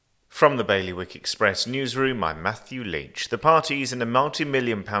From the Bailiwick Express newsroom, I'm Matthew Leach. The parties in a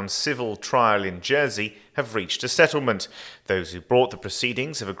multi-million-pound civil trial in Jersey have reached a settlement. Those who brought the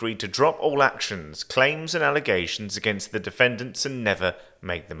proceedings have agreed to drop all actions, claims and allegations against the defendants and never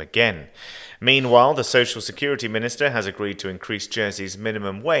make them again. Meanwhile, the Social Security Minister has agreed to increase Jersey's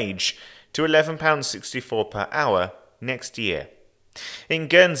minimum wage to £11.64 per hour next year. In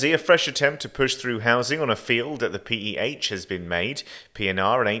Guernsey, a fresh attempt to push through housing on a field at the PEH has been made.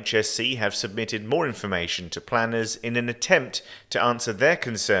 PNR and HSC have submitted more information to planners in an attempt to answer their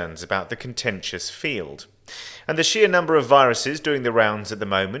concerns about the contentious field. And the sheer number of viruses doing the rounds at the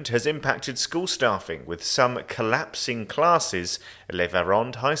moment has impacted school staffing, with some collapsing classes at Les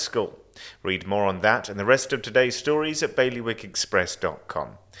Varandes High School. Read more on that and the rest of today's stories at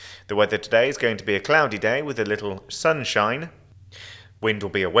bailiwickexpress.com. The weather today is going to be a cloudy day with a little sunshine. Wind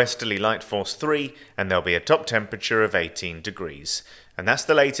will be a westerly light force 3 and there'll be a top temperature of 18 degrees. And that's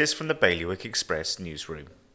the latest from the Bailiwick Express newsroom.